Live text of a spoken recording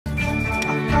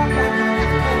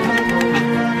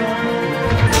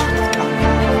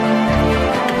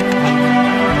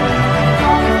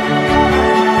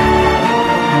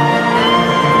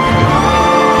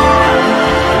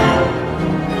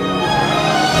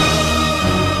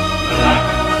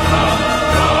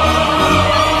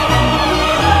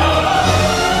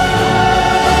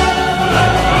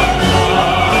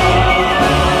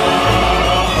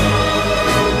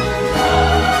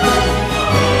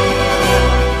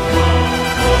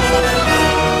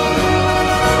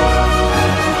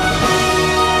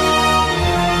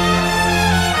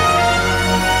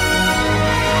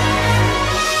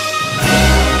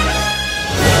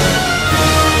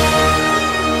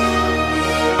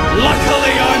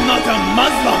Luckily, I'm not a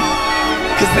Muslim,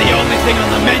 because the only thing on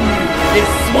the menu is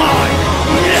swine.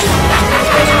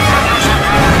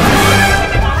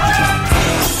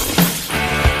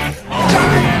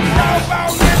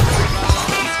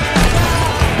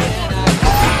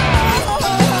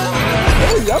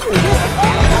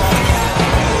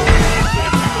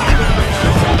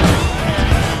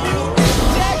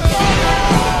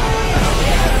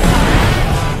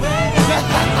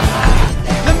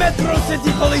 The Metro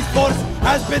City Police Force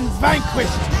has been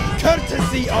vanquished,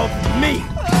 courtesy of me.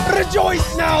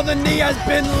 Rejoice now, the knee has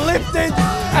been lifted,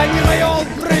 and you may all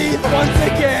breathe once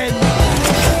again.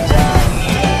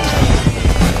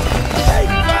 Take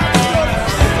back your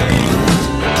city.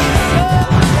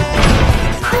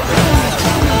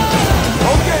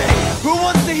 Okay, who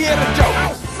wants to hear a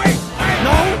joke?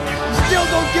 No? You still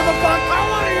don't give a fuck? I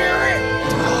want to hear it.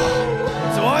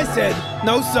 So I said,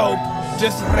 no soap,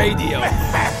 just radio.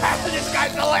 This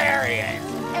guy's hilarious.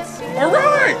 All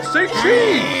right, say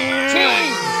cheese.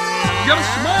 Cheese. You gotta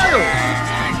smile.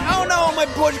 Oh no, my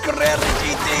Bush Carrera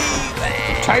GT.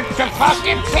 Time to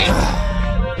fucking pink.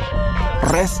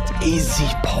 Rest easy,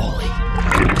 Paulie.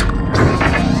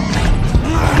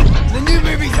 The new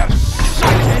movies are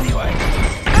shit anyway.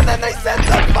 And then they send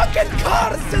the fucking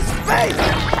cars to space.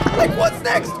 Like, what's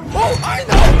next? Oh, I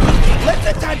know. Let's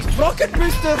attach rocket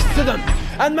boosters to them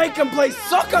and make them play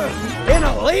soccer in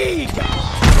a league.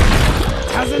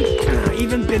 Hasn't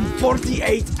even been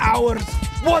 48 hours.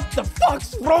 What the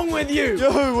fuck's wrong with you?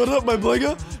 Yo, what up, my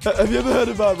blogger? Have you ever heard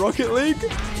about Rocket League?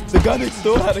 The guy next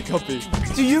door had a copy.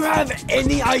 Do you have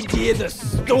any idea the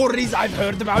stories I've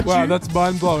heard about you? Wow, that's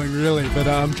mind-blowing, really. But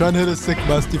I'm trying to hit a sick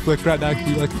musty flick right now. Can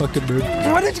you, like, fucking move?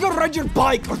 Why don't you go ride your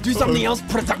bike or do something else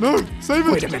productive? No, save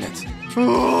it. Wait a minute.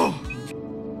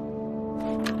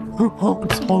 Who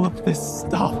owns all of this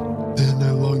stuff? They're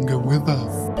no longer with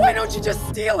us. Why don't you just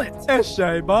steal it?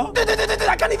 Sheba.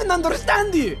 I can't even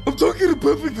understand you. I'm talking in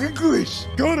perfect English.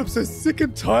 God, I'm so sick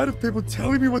and tired of people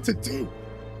telling me what to do.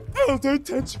 Hell, don't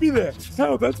touch me there.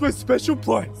 Hell, that's my special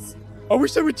place. I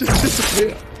wish they would just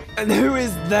disappear. And who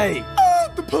is they?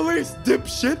 The police,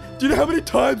 dipshit. Do you know how many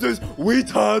times those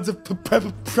wetards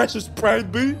have precious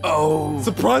prayed me? Oh.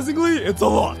 Surprisingly, it's a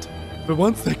lot. But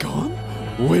once they're gone,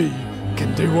 we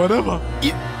can do whatever.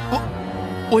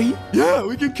 We? Yeah,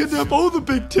 we can kidnap all the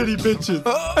big titty bitches.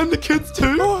 And the kids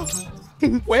too.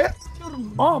 Where? Your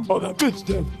mom. Oh, that bitch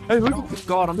did. Hey, look. Oh,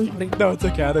 God, I'm sorry. No, it's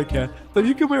okay, I don't care. So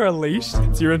you can wear a leash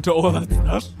since you're into all of that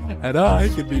stuff. And I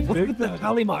can be Look big. at the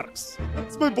tally marks.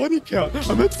 That's my body count.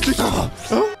 I'm at 6.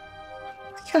 Huh?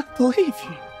 I can't believe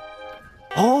you.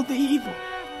 All the evil,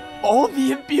 all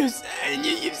the abuse, and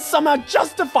you somehow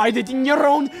justified it in your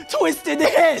own twisted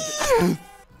head.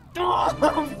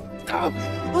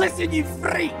 Listen, you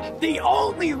freak! The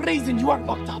only reason you aren't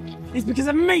locked up is because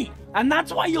of me, and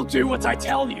that's why you'll do what I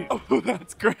tell you. Oh,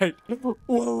 that's great.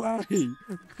 Wallahi,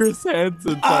 Chris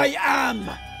Hansen. I am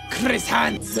Chris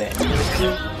Hansen.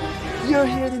 You're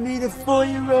here to meet a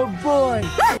 4-year-old boy.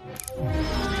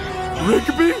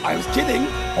 Rigby? I was kidding.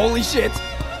 Holy shit.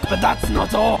 But that's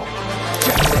not all.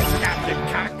 Captain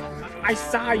Cock, I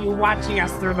saw you watching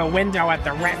us through the window at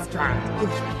the restaurant.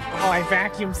 Oh, I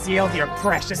vacuum sealed your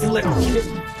precious little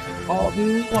kitten. Oh,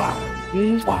 wow.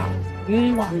 Wow.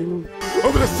 Wow.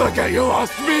 I'm gonna suck at your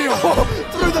last meal. Oh,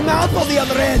 through the mouth or the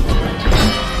other end.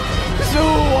 So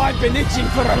I've been itching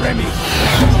for a Remy.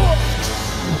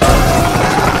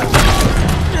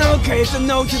 Okay, it's a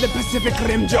no to the Pacific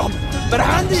Rim job, but a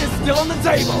handy is still on the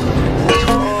table.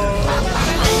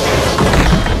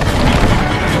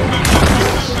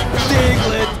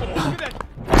 Diglett.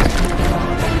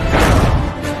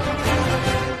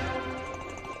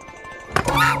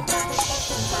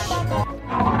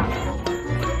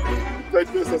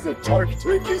 Take this as a joke,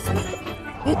 Twinkies.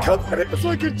 We'll cut that it so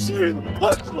I can chew the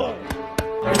punchline.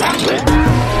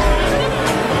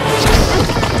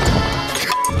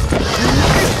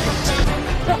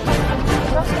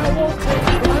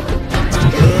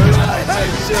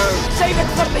 Save it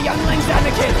for the younglings,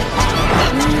 Anakin!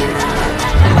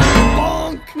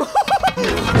 Bonk!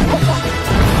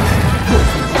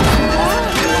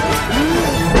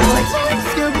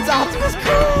 Scoob's Optimus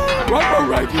Prime!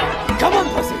 Right. Come on,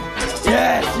 pussy!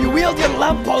 Yes, you wield your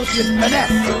lamppost with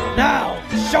finesse! Now,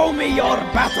 show me your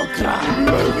battle cry!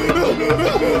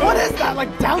 What is that,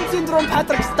 like Down syndrome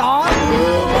Patrick Star?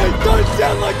 I don't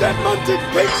sound like that munted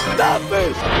pig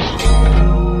starfish!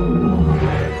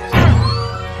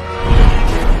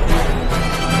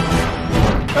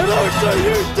 And also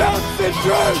you, Down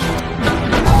syndrome!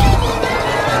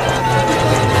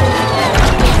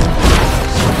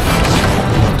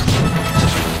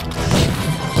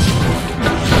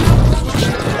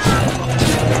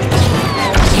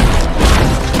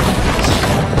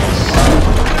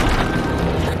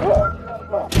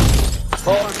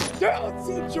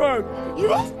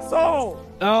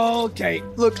 Okay,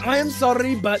 look, I am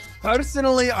sorry, but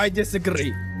personally I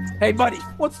disagree. Hey buddy,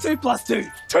 what's 2 plus 2?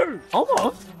 2!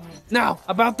 Almost. Now,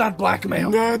 about that blackmail.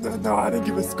 No, I don't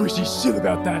give a squishy shit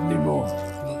about that anymore.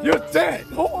 You're dead!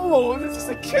 Oh, this is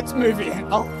a kid's movie,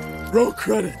 Hal. Roll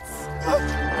credits.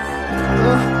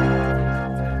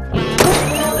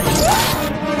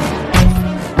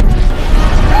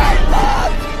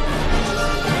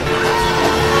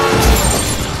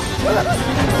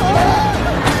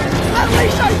 At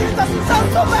least I knew it doesn't sound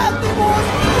so bad anymore!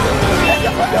 Get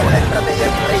your fuck away from me, you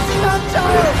crazy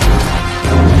man-child!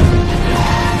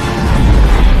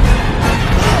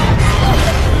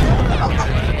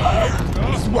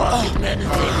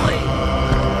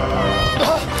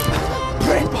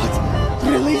 Brainbot,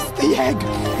 release the egg!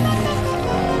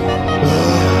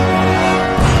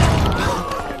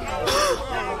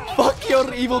 Fuck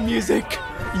your evil music,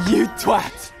 you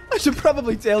twat! I should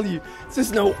probably tell you, this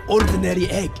is no ordinary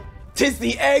egg. 'Tis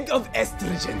the egg of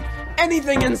estrogen.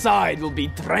 Anything inside will be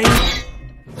trained.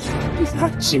 Is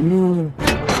that you?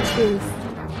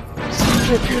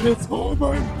 Look at this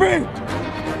hormone bitch!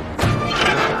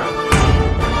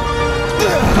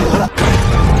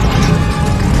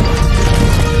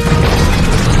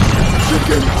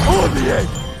 Chicken or the egg?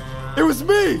 It was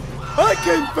me! I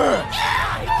came first!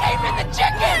 Came in the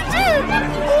chicken, dude!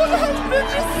 All the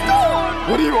husbands just stole!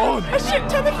 What are you on? A shit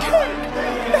ton of coke!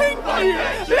 Thank you!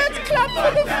 Let's clap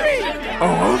for the freak!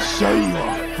 Oh, I'll show you a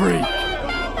freak!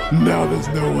 Now there's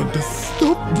no one to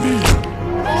stop me!